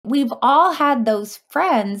we've all had those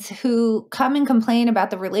friends who come and complain about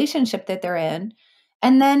the relationship that they're in.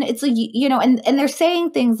 And then it's like, and they're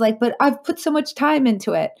saying things like, but I've put so much time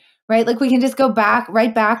into it, right? Like we can just go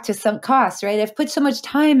right back to some cost, right? I've put so much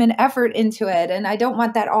time and effort into it, and I don't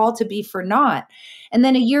want that all to be for naught. And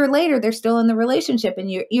then a year later, they're still in the relationship,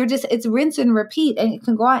 and you're just, it's rinse and repeat, and it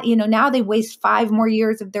can go on, now they waste 5 more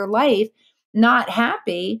years of their life not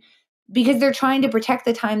happy because they're trying to protect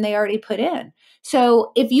the time they already put in.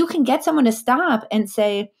 So if you can get someone to stop and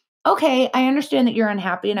say, okay, I understand that you're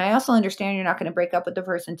unhappy, and I also understand you're not going to break up with the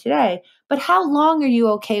person today, but how long are you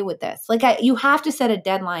okay with this? Like you have to set a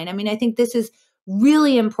deadline. I mean, I think this is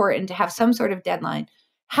really important to have some sort of deadline.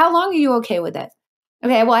 How long are you okay with it?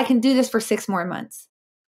 Okay, well, I can do this for 6 more months.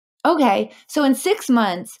 Okay, so in 6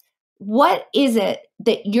 months, what is it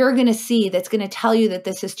that you're going to see that's going to tell you that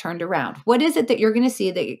this has turned around? What is it that you're going to see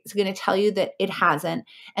that's going to tell you that it hasn't?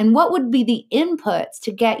 And what would be the inputs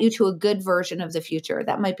to get you to a good version of the future?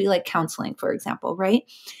 That might be like counseling, for example, right?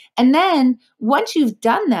 And then once you've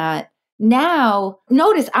done that, now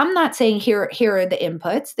notice I'm not saying here are the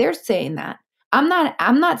inputs. They're saying that. I'm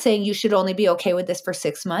not saying you should only be okay with this for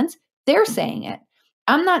 6 months. They're saying it.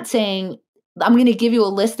 I'm not saying I'm going to give you a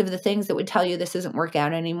list of the things that would tell you this isn't work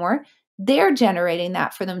out anymore. They're generating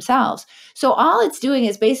that for themselves. So all it's doing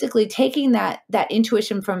is basically taking that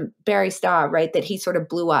intuition from Barry Staw, right, that he sort of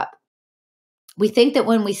blew up. We think that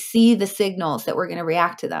when we see the signals that we're going to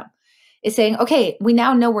react to them. It's saying, okay, we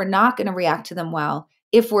now know we're not going to react to them well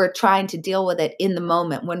if we're trying to deal with it in the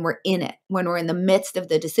moment, when we're in it, when we're in the midst of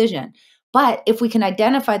the decision. But if we can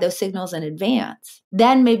identify those signals in advance,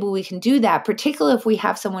 then maybe we can do that, particularly if we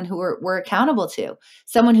have someone who we're accountable to,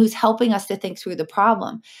 someone who's helping us to think through the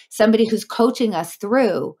problem, somebody who's coaching us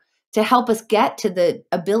through to help us get to the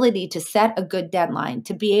ability to set a good deadline,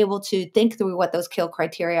 to be able to think through what those kill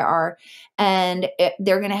criteria are, and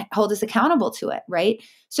they're going to hold us accountable to it, right?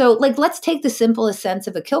 So like, let's take the simplest sense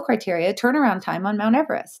of a kill criteria, turnaround time on Mount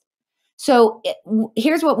Everest. So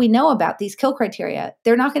here's what we know about these kill criteria.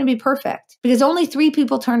 They're not going to be perfect because only 3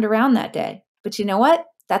 people turned around that day. But you know what?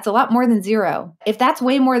 That's a lot more than 0. If that's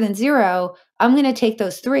way more than 0, I'm going to take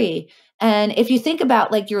those 3. And if you think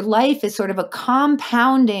about like your life is sort of a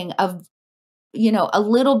compounding of, a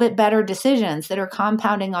little bit better decisions that are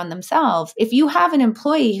compounding on themselves. If you have an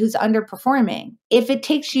employee who's underperforming, if it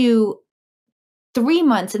takes you 3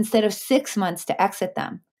 months instead of 6 months to exit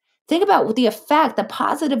them, think about the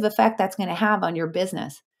positive effect that's going to have on your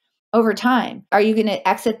business over time. Are you going to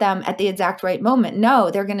exit them at the exact right moment? No,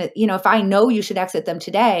 they're going to, if I know you should exit them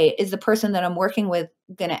today, is the person that I'm working with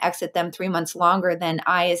going to exit them 3 months longer than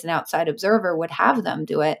I, as an outside observer, would have them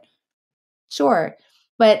do it? Sure.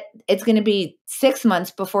 But it's going to be 6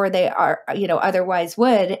 months before they are, otherwise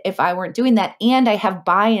would if I weren't doing that. And I have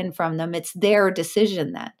buy-in from them. It's their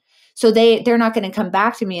decision then. So they're not going to come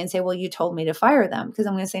back to me and say, well, you told me to fire them, because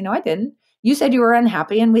I'm going to say, no, I didn't. You said you were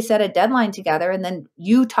unhappy and we set a deadline together. And then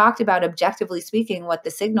you talked about, objectively speaking, what the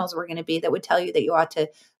signals were going to be that would tell you that you ought to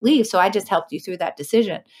leave. So I just helped you through that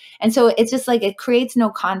decision. And so it's just like, it creates no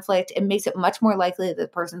conflict. It makes it much more likely that the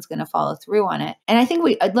person's going to follow through on it. And I think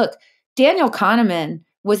look, Daniel Kahneman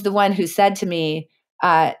was the one who said to me,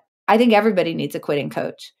 I think everybody needs a quitting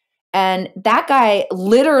coach. And that guy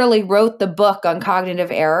literally wrote the book on cognitive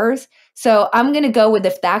errors. So I'm going to go with,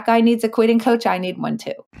 if that guy needs a quitting coach, I need one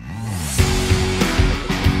too.